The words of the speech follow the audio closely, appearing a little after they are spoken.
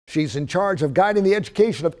She's in charge of guiding the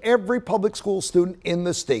education of every public school student in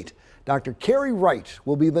the state. Dr. Carey Wright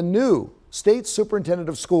will be the new state superintendent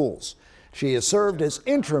of schools. She has served as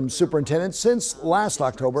interim superintendent since last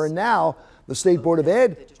October, and now the State Board of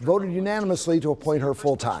Ed voted unanimously to appoint her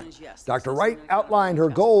full-time. Dr. Wright outlined her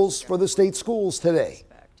goals for the state schools today.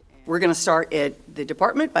 We're going to start at the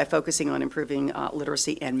department by focusing on improving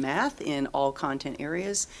literacy and math in all content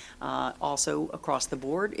areas, also across the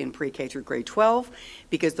board in pre-K through grade 12,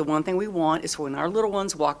 because the one thing we want is when our little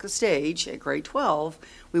ones walk the stage at grade 12,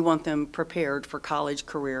 we want them prepared for college,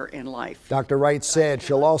 career, and life. Dr. Wright said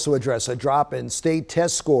she'll also address a drop in state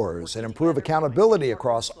test scores and improve accountability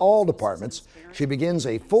across all departments. She begins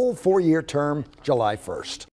a full 4-year term July 1st.